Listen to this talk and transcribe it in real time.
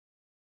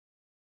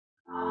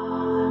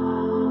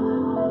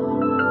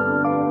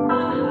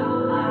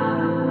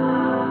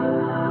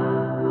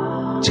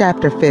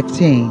Chapter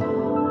 15.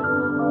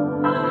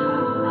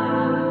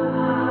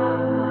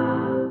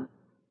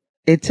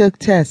 It took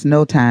Tess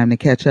no time to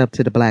catch up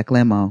to the black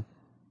limo.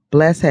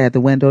 Bless had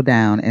the window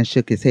down and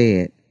shook his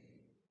head.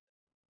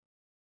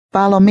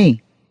 "Follow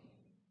me,"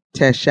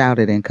 Tess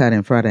shouted and cut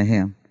in front of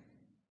him.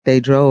 They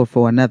drove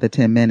for another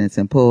 10 minutes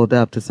and pulled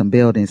up to some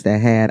buildings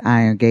that had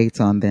iron gates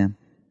on them.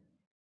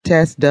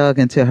 Tess dug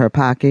into her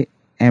pocket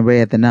and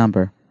read the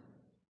number.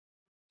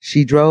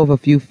 She drove a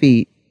few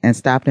feet and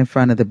stopped in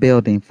front of the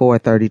building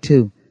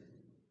 432.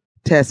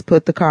 Tess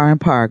put the car in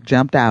park,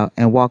 jumped out,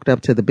 and walked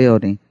up to the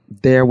building.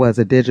 There was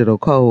a digital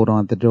code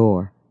on the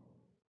door.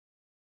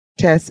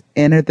 Tess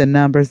entered the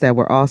numbers that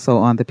were also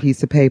on the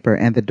piece of paper,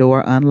 and the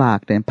door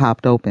unlocked and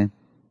popped open.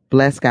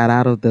 Bless got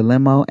out of the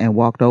limo and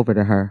walked over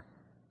to her.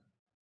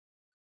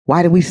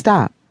 "Why did we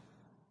stop?"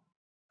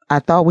 "I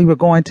thought we were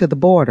going to the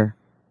border,"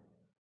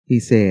 he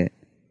said.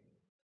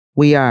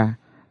 "We are.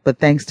 But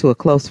thanks to a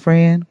close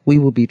friend, we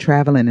will be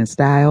traveling in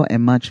style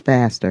and much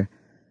faster,"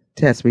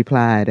 Tess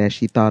replied as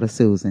she thought of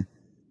Susan.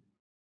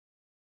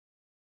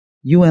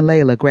 "You and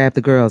Layla grab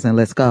the girls and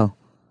let's go."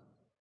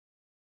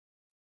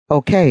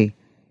 "Okay,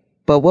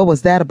 but what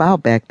was that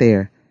about back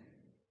there?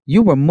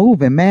 You were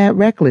moving mad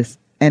reckless,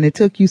 and it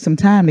took you some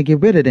time to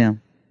get rid of them."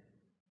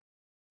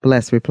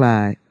 Bless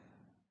replied.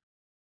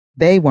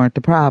 "They weren't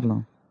the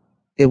problem.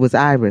 It was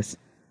Iris.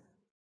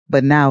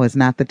 But now is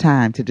not the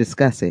time to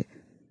discuss it.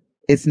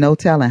 It's no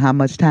telling how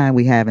much time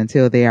we have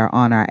until they are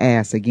on our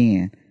ass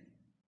again.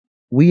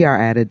 We are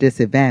at a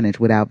disadvantage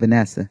without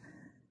Vanessa.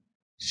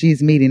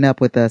 She's meeting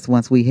up with us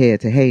once we head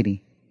to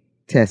Haiti,"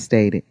 Tess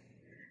stated.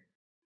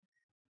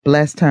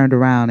 Bless turned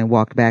around and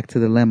walked back to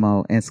the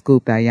limo and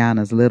scooped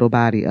Ayana's little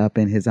body up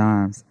in his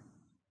arms.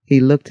 He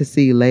looked to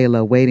see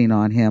Layla waiting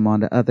on him on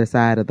the other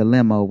side of the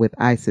limo with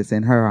Isis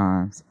in her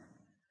arms.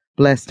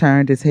 Bless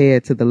turned his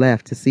head to the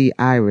left to see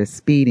Iris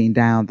speeding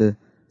down the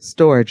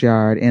storage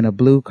yard in a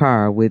blue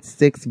car with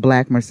 6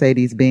 black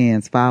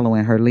Mercedes-Benz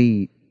following her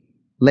lead.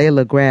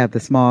 Layla grabbed the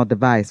small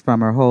device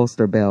from her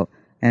holster belt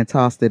and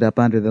tossed it up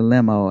under the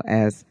limo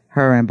as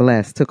her and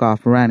Bless took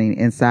off running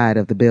inside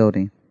of the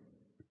building.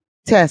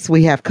 "Tess,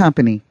 we have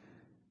company."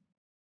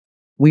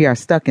 "We are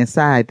stuck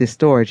inside this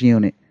storage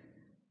unit,"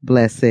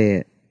 Bless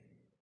said.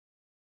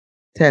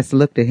 Tess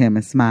looked at him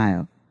and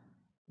smiled.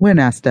 "We're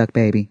not stuck,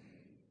 baby.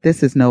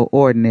 This is no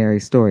ordinary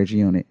storage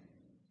unit.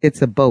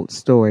 It's a boat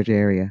storage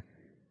area.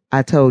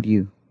 I told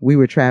you, we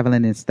were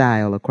traveling in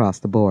style across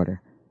the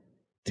border,"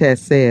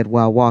 Tess said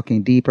while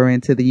walking deeper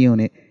into the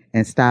unit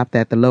and stopped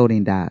at the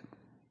loading dock.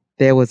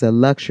 There was a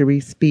luxury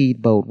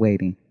speedboat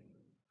waiting.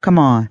 "Come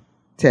on,"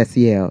 Tess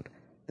yelled.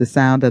 The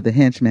sound of the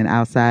henchmen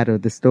outside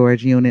of the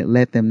storage unit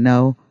let them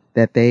know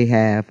that they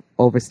have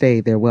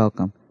overstayed their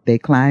welcome. They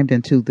climbed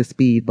into the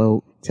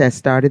speedboat. Tess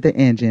started the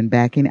engine,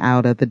 backing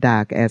out of the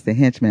dock as the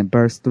henchmen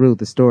burst through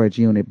the storage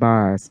unit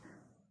bars,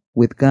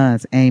 with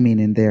guns aiming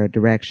in their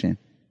direction.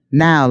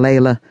 "Now,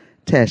 Layla,"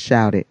 Tess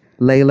shouted.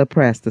 Layla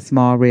pressed the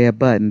small red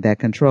button that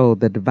controlled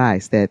the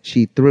device that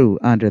she threw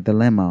under the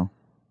limo.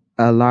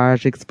 A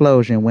large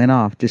explosion went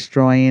off,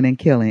 destroying and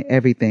killing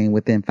everything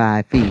within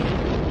 5 feet.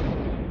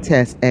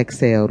 Tess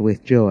exhaled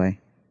with joy.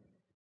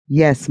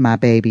 "Yes, my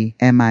baby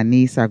and my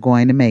niece are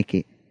going to make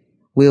it.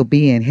 We'll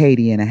be in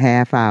Haiti in a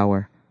half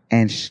hour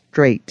and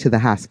straight to the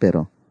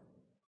hospital.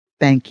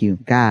 Thank you,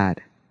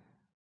 God.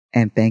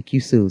 And thank you,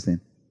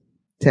 Susan,"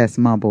 Tess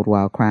mumbled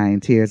while crying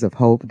tears of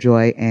hope,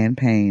 joy, and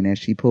pain as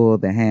she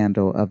pulled the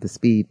handle of the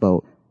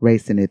speedboat,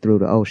 racing it through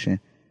the ocean.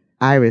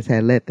 Iris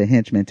had let the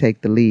henchman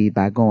take the lead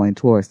by going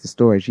towards the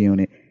storage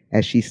unit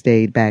as she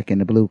stayed back in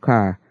the blue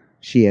car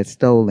she had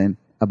stolen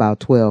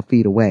about 12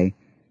 feet away.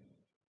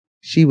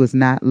 She was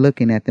not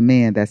looking at the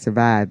men that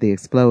survived the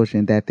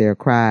explosion that their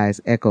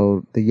cries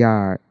echoed the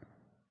yard.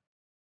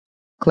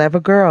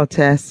 "Clever girl,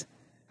 Tess,"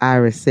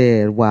 Iris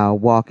said while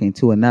walking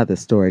to another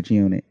storage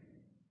unit.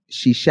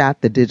 She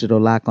shot the digital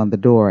lock on the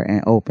door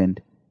and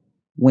opened.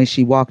 When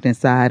she walked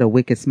inside, a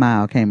wicked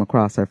smile came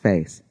across her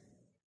face.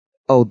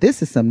 "Oh,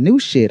 this is some new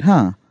shit,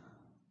 huh?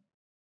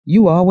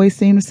 You always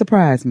seem to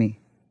surprise me."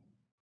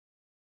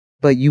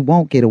 "But you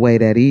won't get away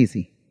that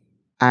easy,"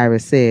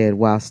 Iris said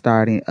while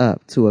starting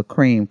up to a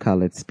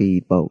cream-colored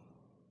speedboat.